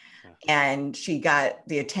story. And she got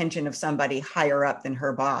the attention of somebody higher up than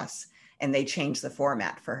her boss, and they changed the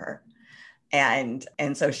format for her. And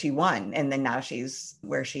so she won. And then now she's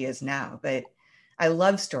where she is now. But I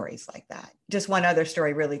love stories like that. Just one other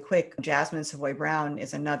story really quick. Jasmine Savoy Brown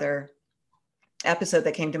is another episode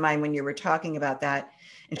that came to mind when you were talking about that.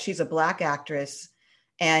 And she's a Black actress.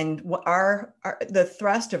 And the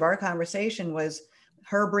thrust of our conversation was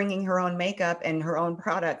her bringing her own makeup and her own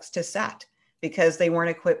products to set, because they weren't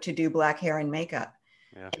equipped to do Black hair and makeup.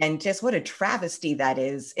 Yeah. And just what a travesty that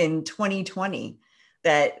is in 2020,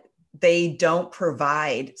 that they don't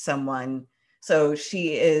provide someone. So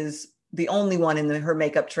she is the only one in her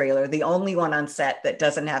makeup trailer, the only one on set that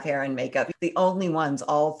doesn't have hair and makeup, the only ones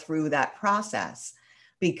all through that process,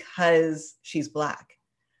 because she's Black.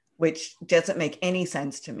 which doesn't make any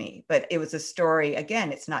sense to me. But it was a story,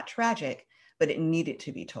 again, it's not tragic, but it needed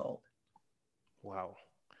to be told. Wow.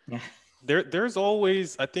 Yeah. There's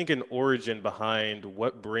always, I think, an origin behind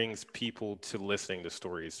what brings people to listening to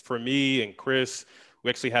stories. For me and Chris,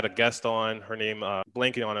 we actually had a guest on, her name,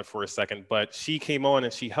 blanking on it for a second, but she came on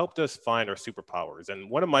and she helped us find our superpowers. And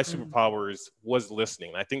one of my superpowers was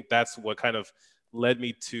listening. I think that's what kind of led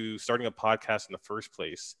me to starting a podcast in the first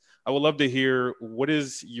place. I would love to hear, what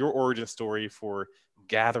is your origin story for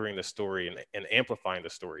gathering the story and amplifying the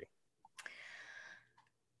story?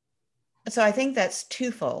 So I think that's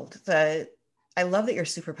twofold. I love that your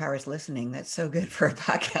superpower is listening. That's so good for a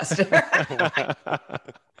podcaster.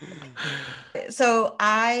 So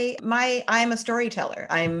I'm a storyteller.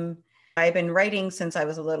 I've been writing since I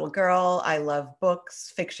was a little girl. I love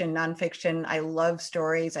books, fiction, nonfiction. I love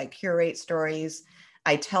stories. I curate stories.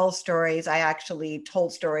 I tell stories. I actually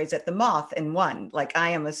told stories at the Moth and won. Like, I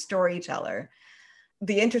am a storyteller.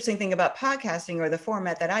 The interesting thing about podcasting, or the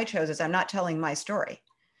format that I chose, is I'm not telling my story.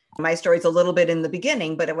 My story's a little bit in the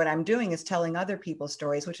beginning, but what I'm doing is telling other people's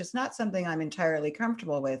stories, which is not something I'm entirely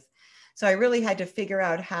comfortable with. So I really had to figure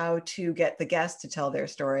out how to get the guests to tell their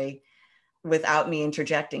story without me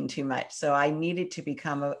interjecting too much. So I needed to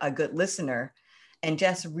become a good listener and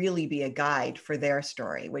just really be a guide for their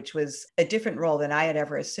story, which was a different role than I had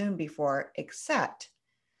ever assumed before, except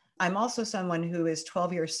I'm also someone who is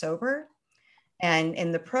 12 years sober. And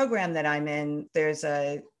in the program that I'm in, there's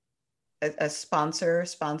a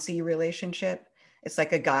sponsee relationship. It's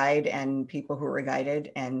like a guide and people who are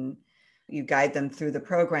guided, and you guide them through the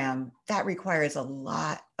program. That requires a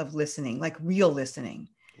lot of listening, like real listening,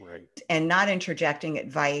 right? And not interjecting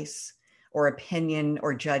advice or opinion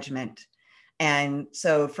or judgment. And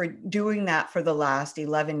so for doing that for the last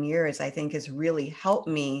 11 years, I think has really helped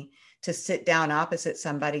me to sit down opposite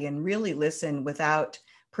somebody and really listen without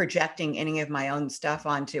projecting any of my own stuff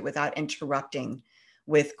onto it, without interrupting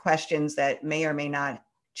with questions that may or may not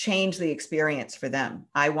change the experience for them.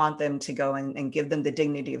 I want them to go and give them the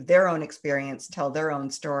dignity of their own experience, tell their own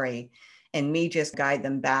story, and me just guide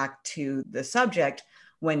them back to the subject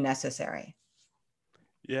when necessary.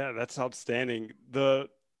 Yeah, that's outstanding. The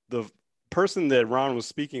person that Ron was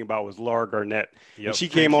speaking about was Laura Garnett. Yep, and she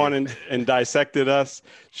came on and dissected us.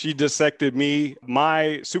 She dissected me.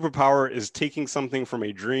 My superpower is taking something from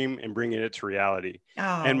a dream and bringing it to reality.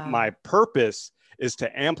 Oh. And my purpose is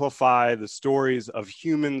to amplify the stories of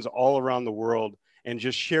humans all around the world and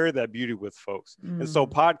just share that beauty with folks. And so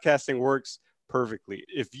podcasting works perfectly.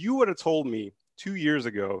 If you would have told me 2 years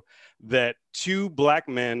ago that two Black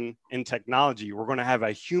men in technology were going to have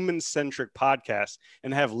a human-centric podcast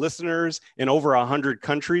and have listeners in over 100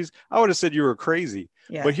 countries, I would have said you were crazy.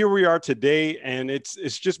 Yeah. But here we are today, and it's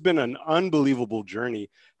just been an unbelievable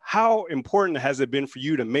journey. How important has it been for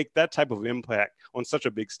you to make that type of impact on such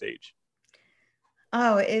a big stage?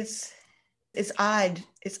 Oh, it's odd.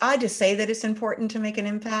 It's odd to say that it's important to make an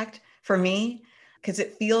impact for me, because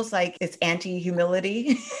it feels like it's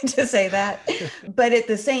anti-humility to say that. But at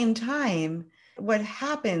the same time, what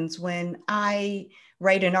happens when I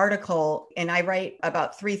write an article, and I write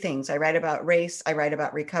about three things. I write about race, I write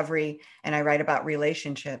about recovery, and I write about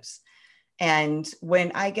relationships. And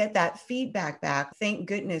when I get that feedback back, thank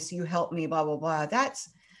goodness you helped me, blah, blah, blah. That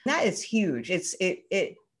is huge.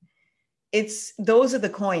 It's those are the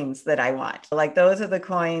coins that I want. Like, those are the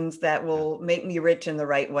coins that will make me rich in the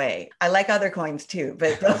right way. I like other coins too,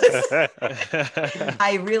 but those,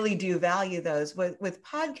 I really do value those. With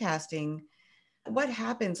podcasting, what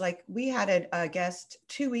happens, like we had a guest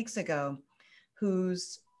 2 weeks ago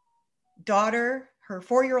whose daughter, her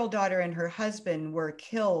 4-year-old daughter, and her husband were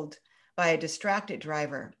killed by a distracted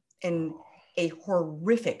driver in a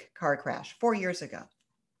horrific car crash 4 years ago.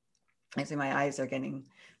 I see my eyes are getting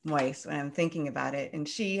moist when I'm thinking about it. And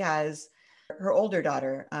she has, her older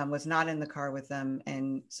daughter was not in the car with them.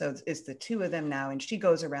 And so it's the two of them now. And she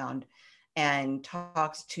goes around and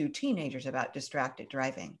talks to teenagers about distracted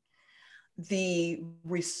driving. The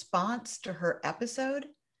response to her episode,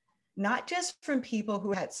 not just from people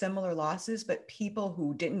who had similar losses, but people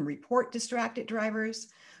who didn't report distracted drivers,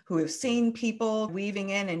 who have seen people weaving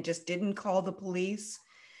in and just didn't call the police,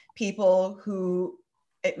 people who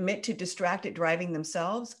admit to distracted driving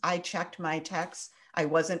themselves. I checked my texts. I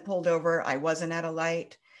wasn't pulled over. I wasn't at a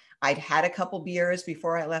light. I'd had a couple beers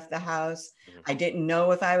before I left the house. I didn't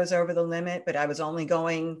know if I was over the limit, but I was only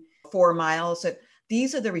going 4 miles. So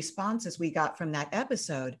these are the responses we got from that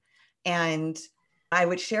episode. And I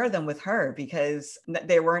would share them with her because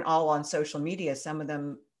they weren't all on social media. Some of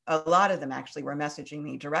them, a lot of them actually were messaging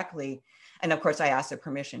me directly. And of course, I asked her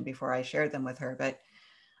permission before I shared them with her. But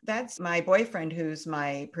That's my boyfriend, who's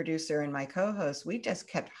my producer and my co-host. We just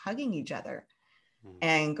kept hugging each other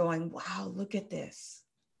and going, wow, look at this.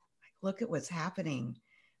 Look at what's happening.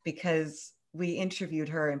 Because we interviewed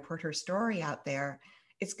her and put her story out there.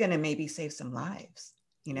 It's going to maybe save some lives,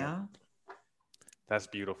 you know? That's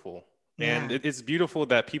beautiful. Yeah. And it's beautiful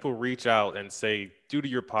that people reach out and say, due to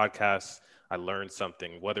your podcast, I learned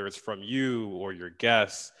something, whether it's from you or your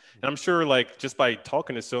guests. And I'm sure, like, just by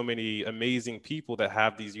talking to so many amazing people that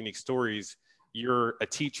have these unique stories, you're a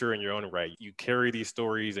teacher in your own right. You carry these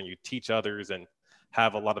stories and you teach others and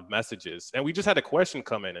have a lot of messages. And we just had a question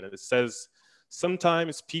come in, and it says,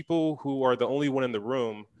 sometimes people who are the only one in the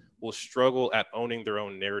room will struggle at owning their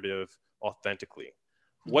own narrative authentically.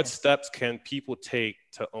 What steps can people take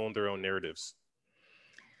to own their own narratives?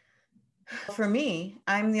 For me,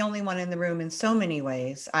 I'm the only one in the room in so many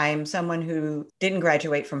ways. I'm someone who didn't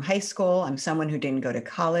graduate from high school. I'm someone who didn't go to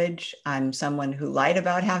college. I'm someone who lied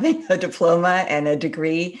about having a diploma and a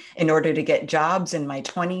degree in order to get jobs in my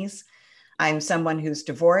 20s. I'm someone who's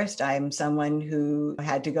divorced. I'm someone who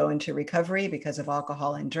had to go into recovery because of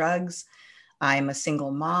alcohol and drugs. I'm a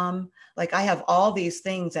single mom. Like, I have all these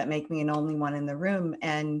things that make me an only one in the room.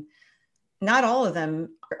 And not all of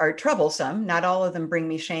them are troublesome. Not all of them bring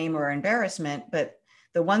me shame or embarrassment, but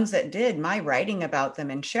the ones that did, my writing about them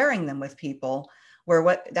and sharing them with people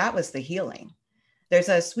that was the healing. There's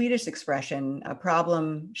a Swedish expression, a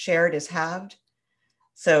problem shared is halved.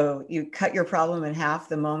 So you cut your problem in half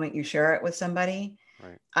the moment you share it with somebody.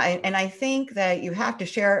 Right. And I think that you have to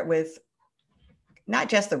share it with not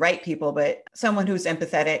just the right people, but someone who's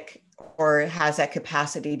empathetic or has that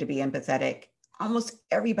capacity to be empathetic. Almost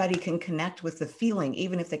everybody can connect with the feeling,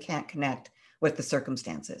 even if they can't connect with the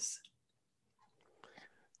circumstances.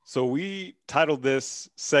 So we titled this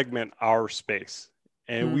segment Our Space.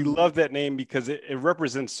 And we love that name because it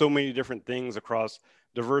represents so many different things across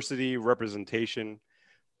diversity, representation.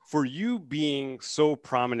 For you being so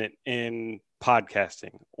prominent in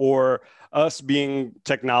podcasting, or us being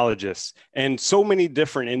technologists, and so many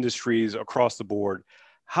different industries across the board,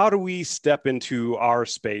 how do we step into our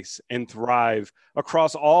space and thrive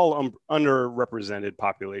across all underrepresented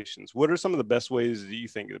populations? What are some of the best ways that you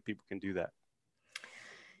think that people can do that?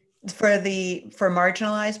 For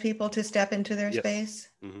marginalized people to step into their space?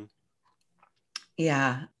 Mm-hmm.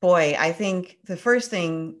 Yeah, boy, I think the first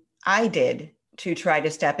thing I did to try to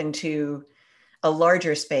step into a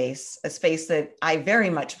larger space, a space that I very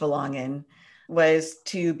much belong in, was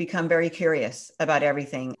to become very curious about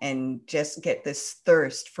everything and just get this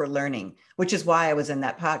thirst for learning, which is why I was in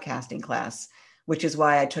that podcasting class, which is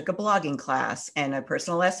why I took a blogging class and a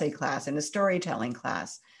personal essay class and a storytelling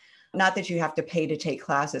class. Not that you have to pay to take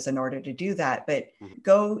classes in order to do that, but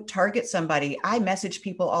go target somebody. I message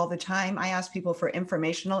people all the time. I ask people for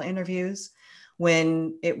informational interviews.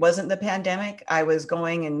 When it wasn't the pandemic, I was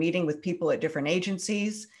going and meeting with people at different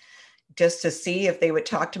agencies just to see if they would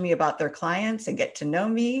talk to me about their clients and get to know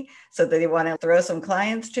me, so that they want to throw some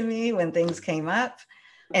clients to me when things came up.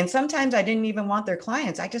 And sometimes I didn't even want their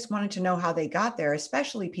clients. I just wanted to know how they got there,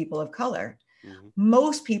 especially people of color.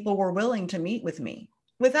 Most people were willing to meet with me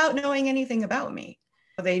without knowing anything about me.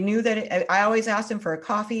 They knew that I always asked them for a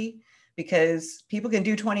coffee, because people can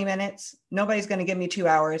do 20 minutes. Nobody's going to give me 2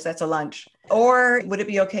 hours. That's a lunch. Or would it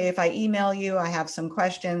be okay if I email you? I have some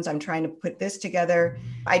questions. I'm trying to put this together.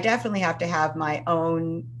 I definitely have to have my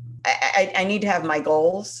own, I need to have my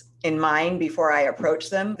goals in mind before I approach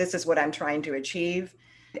them. This is what I'm trying to achieve.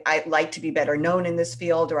 I'd like to be better known in this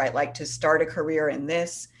field, or I'd like to start a career in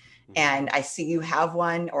this. And I see you have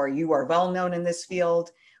one, or you are well known in this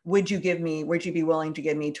field. Would you be willing to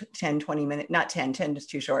give me 10, 20 minutes, not 10 is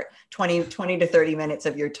too short, 20 to 30 minutes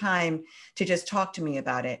of your time to just talk to me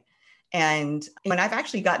about it? And when I've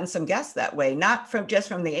actually gotten some guests that way, not just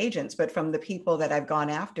from the agents, but from the people that I've gone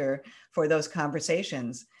after for those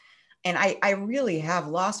conversations. And I really have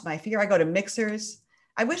lost my fear. I go to mixers.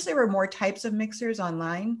 I wish there were more types of mixers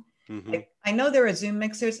online. I know there are Zoom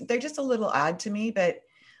mixers. They're just a little odd to me, but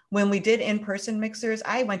when we did in-person mixers,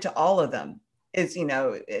 I went to all of them. As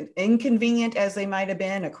inconvenient as they might have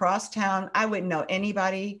been across town, I wouldn't know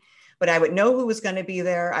anybody, but I would know who was going to be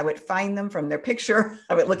there. I would find them from their picture.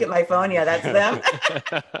 I would look at my phone. Yeah, that's them.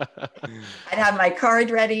 I'd have my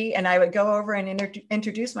card ready, and I would go over and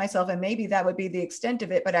introduce myself. And maybe that would be the extent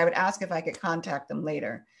of it, but I would ask if I could contact them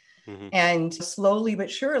later. And slowly but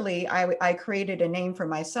surely, I created a name for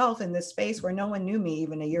myself in this space where no one knew me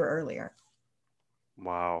even a year earlier.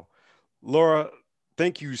 Wow. Laura,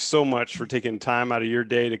 Thank you so much for taking time out of your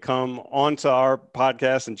day to come onto our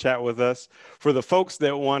podcast and chat with us. For the folks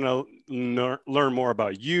that want to learn more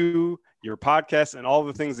about you, your podcast, and all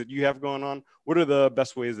the things that you have going on, what are the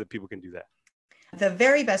best ways that people can do that? The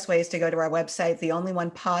very best way is to go to our website,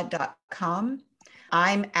 theonlyonePod.com.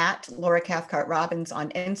 I'm at Laura Cathcart Robbins on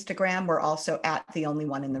Instagram. We're also at The Only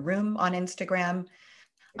One in the Room on Instagram.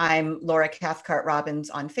 I'm Laura Cathcart Robbins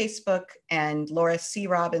on Facebook and Laura C.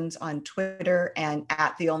 Robbins on Twitter, and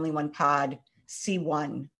at The Only One Pod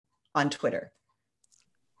C1 on Twitter.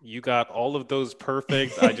 You got all of those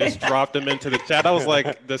perfect. I just dropped them into the chat. I was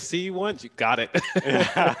like, the C1, you got it.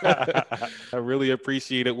 I really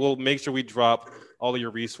appreciate it. We'll make sure we drop all of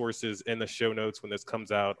your resources in the show notes when this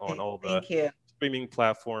comes out on all the streaming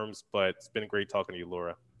platforms. But it's been great talking to you,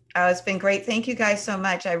 Laura. Oh, it's been great. Thank you guys so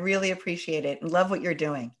much. I really appreciate it and love what you're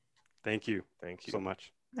doing. Thank you. Thank you so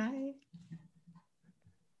much. Bye.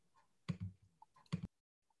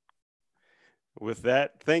 With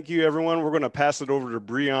that, thank you, everyone. We're going to pass it over to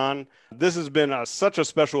Breon. This has been such a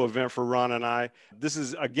special event for Ron and I. This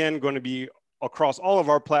is, again, going to be across all of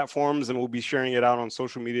our platforms, and we'll be sharing it out on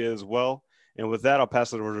social media as well. And with that, I'll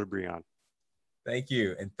pass it over to Breon. Thank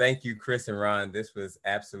you. And thank you, Chris and Ron. This was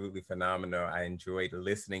absolutely phenomenal. I enjoyed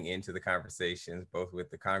listening into the conversations, both with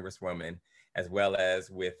the Congresswoman as well as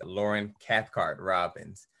with Lauren Cathcart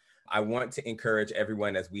Robbins. I want to encourage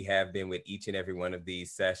everyone, as we have been with each and every one of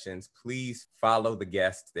these sessions, please follow the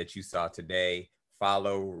guests that you saw today.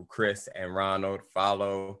 Follow Chris and Ronald.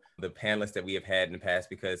 Follow the panelists that we have had in the past,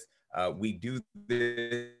 because we do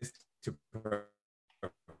this to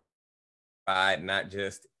provide not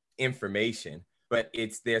just information, but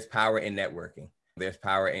there's power in networking. There's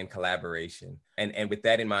power in collaboration. And with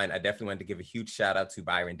that in mind, I definitely wanted to give a huge shout out to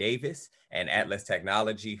Byron Davis and Atlas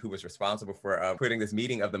Technology, who was responsible for putting this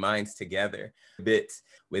meeting of the minds together.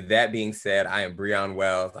 With that being said, I am Breon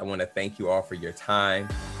Wells. I want to thank you all for your time.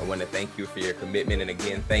 I want to thank you for your commitment. And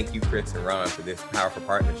again, thank you, Chris and Ron, for this powerful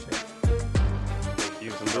partnership. Thank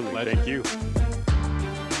you. Thank you.